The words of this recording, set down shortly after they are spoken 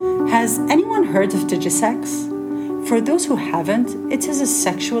Has anyone heard of digisex? For those who haven't, it is a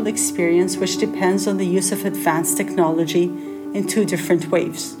sexual experience which depends on the use of advanced technology in two different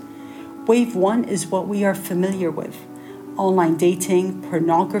waves. Wave 1 is what we are familiar with: online dating,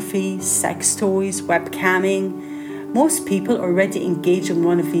 pornography, sex toys, webcamming. Most people already engage in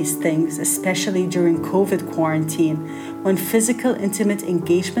one of these things, especially during COVID quarantine, when physical intimate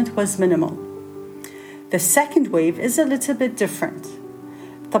engagement was minimal. The second wave is a little bit different.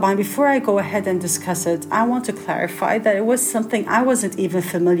 طبعا, before I go ahead and discuss it, I want to clarify that it was something I wasn't even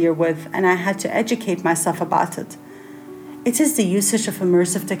familiar with, and I had to educate myself about it. It is the usage of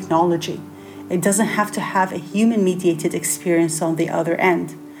immersive technology. It doesn't have to have a human-mediated experience on the other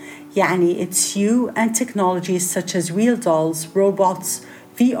end. Yani, it's you and technologies such as real dolls, robots,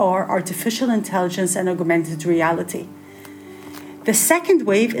 VR, artificial intelligence, and augmented reality. The second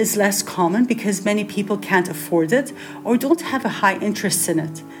wave is less common because many people can't afford it or don't have a high interest in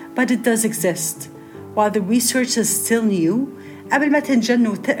it, but it does exist. While the research is still new, قبل ما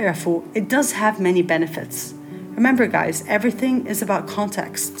تنجنوا وتقرفوا, it does have many benefits. Remember guys, everything is about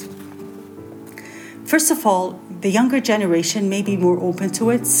context. First of all, the younger generation may be more open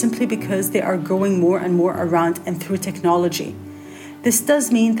to it simply because they are growing more and more around and through technology. This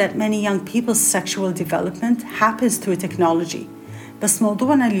does mean that many young people's sexual development happens through technology. بس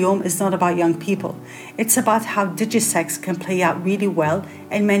موضوعنا اليوم is not about young people. It's about how digisex can play out really well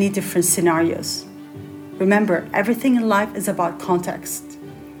in many different scenarios. Remember, everything in life is about context.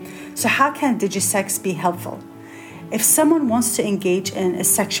 So how can digisex be helpful? If someone wants to engage in a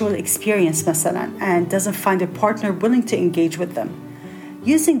sexual experience مثلا, and doesn't find a partner willing to engage with them,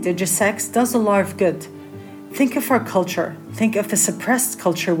 using digisex does a lot of good. Think of our culture, think of the suppressed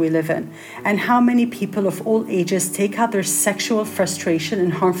culture we live in, and how many people of all ages take out their sexual frustration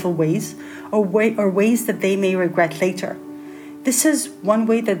in harmful ways or ways that they may regret later. This is one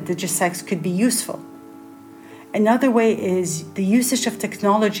way that digisex could be useful. Another way is the usage of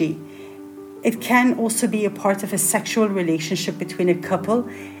technology. It can also be a part of a sexual relationship between a couple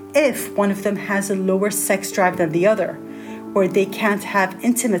if one of them has a lower sex drive than the other, where they can't have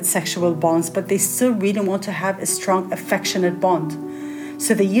intimate sexual bonds, but they still really want to have a strong affectionate bond.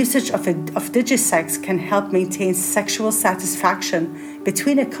 So the usage of digisex can help maintain sexual satisfaction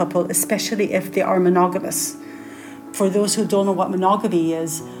between a couple, especially if they are monogamous. For those who don't know what monogamy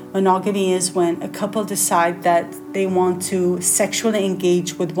is when a couple decide that they want to sexually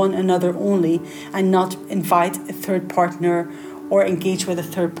engage with one another only and not invite a third partner or engage with a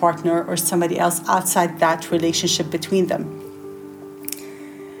third partner or somebody else outside that relationship between them.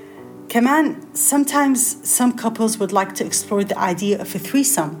 Kaman, sometimes some couples would like to explore the idea of a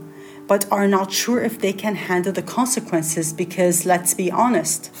threesome, but are not sure if they can handle the consequences because, let's be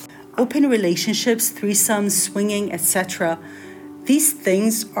honest, open relationships, threesomes, swinging, etc., these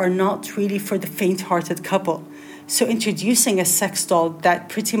things are not really for the faint-hearted couple. So introducing a sex doll that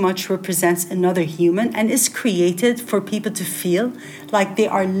pretty much represents another human and is created for people to feel like they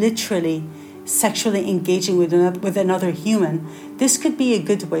are literally sexually engaging with another human, this could be a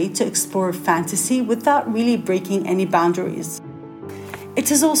good way to explore fantasy without really breaking any boundaries.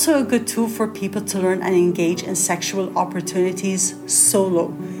 It is also a good tool for people to learn and engage in sexual opportunities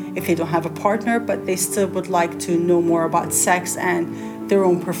solo, if they don't have a partner, but they still would like to know more about sex and their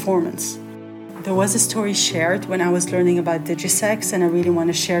own performance. There was a story shared when I was learning about digisex, and I really want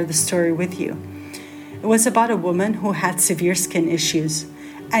to share the story with you. It was about a woman who had severe skin issues.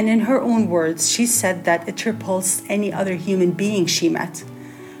 And in her own words, she said that it repulsed any other human being she met.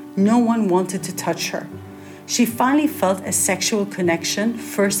 No one wanted to touch her. She finally felt a sexual connection,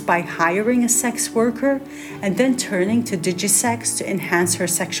 first by hiring a sex worker and then turning to digisex to enhance her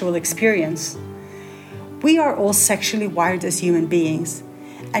sexual experience. We are all sexually wired as human beings,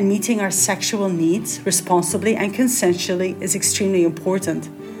 and meeting our sexual needs responsibly and consensually is extremely important.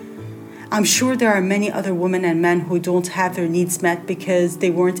 I'm sure there are many other women and men who don't have their needs met because they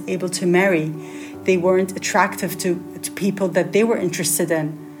weren't able to marry. They weren't attractive to people that they were interested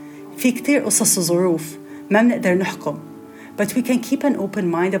in. في كتير قصص وظروف ما بنقدر نحكم. But we can keep an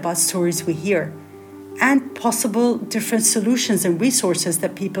open mind about stories we hear and possible different solutions and resources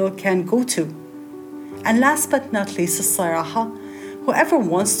that people can go to. And last but not least, الصراحة, whoever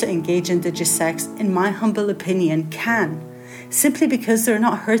wants to engage in digisex, in my humble opinion, can. Simply because they're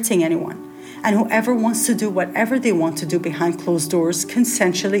not hurting anyone. And whoever wants to do whatever they want to do behind closed doors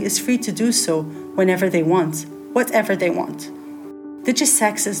consensually is free to do so whenever they want, whatever they want.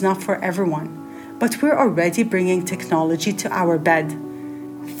 Digisex is not for everyone, but we're already bringing technology to our bed.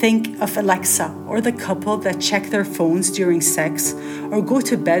 Think of Alexa or the couple that check their phones during sex or go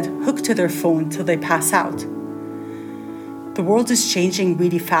to bed hooked to their phone till they pass out. The world is changing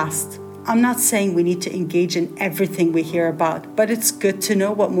really fast. I'm not saying we need to engage in everything we hear about, but it's good to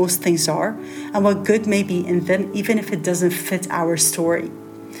know what most things are and what good may be in them, even if it doesn't fit our story.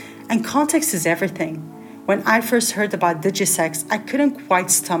 And context is everything. When I first heard about digisex, I couldn't quite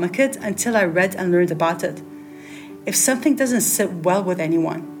stomach it until I read and learned about it. If something doesn't sit well with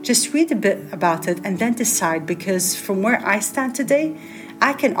anyone, just read a bit about it and then decide, because from where I stand today,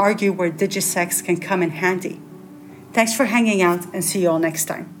 I can argue where digisex can come in handy. Thanks for hanging out, and see you all next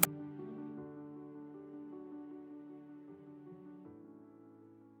time.